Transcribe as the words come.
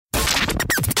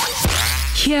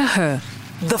Hear her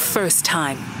the first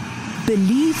time.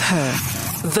 Believe her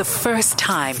the first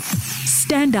time.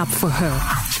 Stand up for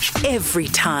her every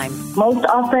time. Most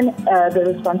often,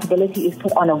 the responsibility is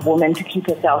put on a woman to keep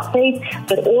herself safe,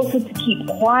 but also to keep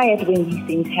quiet when these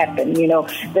things happen. You know,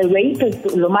 the rapist,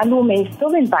 uMalume, is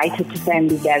still invited to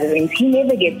family gatherings. He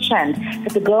never gets chance,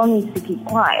 but the girl needs to keep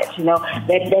quiet. You know,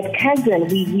 that cousin,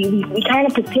 we kind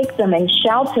of protect them and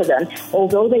shelter them,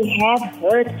 although they have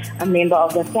hurt a member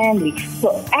of the family. So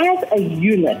as a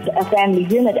unit, a family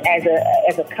unit,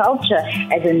 as a culture,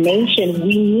 as a nation,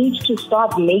 we need to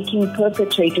start making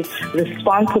perpetrators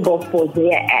responsible for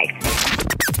their acts.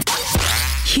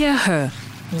 Hear her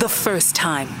the first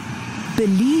time.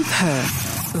 Believe her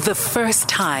the first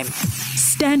time.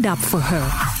 Stand up for her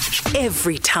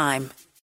every time.